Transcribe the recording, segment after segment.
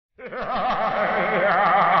I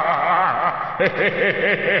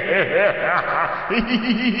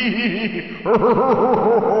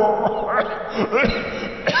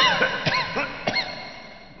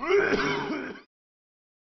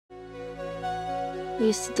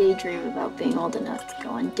used to daydream about being old enough to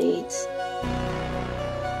go on dates.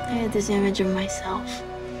 I had this image of myself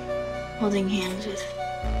holding hands with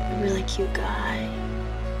a really cute guy,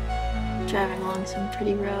 driving along some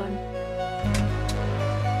pretty road.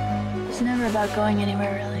 It was never about going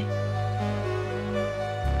anywhere, really.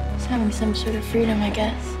 Just having some sort of freedom, I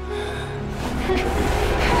guess.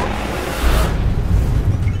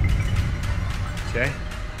 Jay,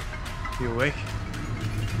 you awake?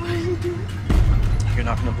 What are you doing? You're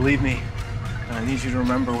not gonna believe me, and I need you to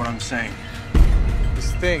remember what I'm saying.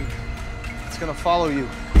 This thing, it's gonna follow you.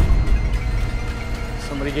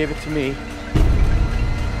 Somebody gave it to me,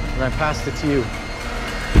 and I passed it to you.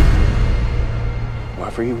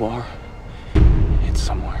 Wherever you are, it's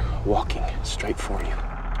somewhere walking straight for you.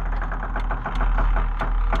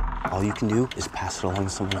 All you can do is pass it along to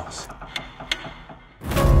someone else.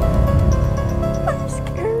 I'm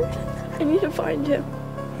scared. I need to find him.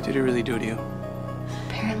 What did he really do to you?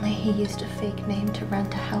 Apparently, he used a fake name to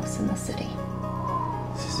rent a house in the city.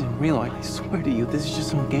 This isn't real, I swear to you, this is just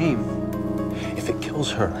some game. If it kills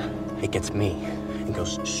her, it gets me and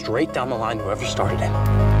goes straight down the line to whoever started it.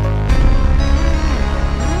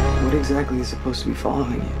 What exactly is supposed to be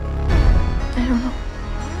following you? I don't know.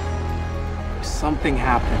 Something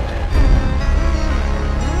happened.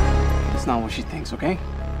 It's not what she thinks, okay?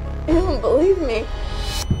 You don't believe me.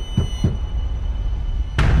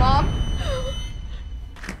 Mom?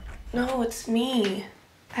 No, it's me.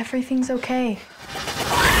 Everything's okay.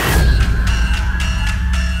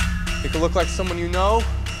 It could look like someone you know,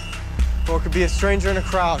 or it could be a stranger in a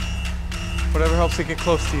crowd. Whatever helps it get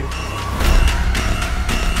close to you.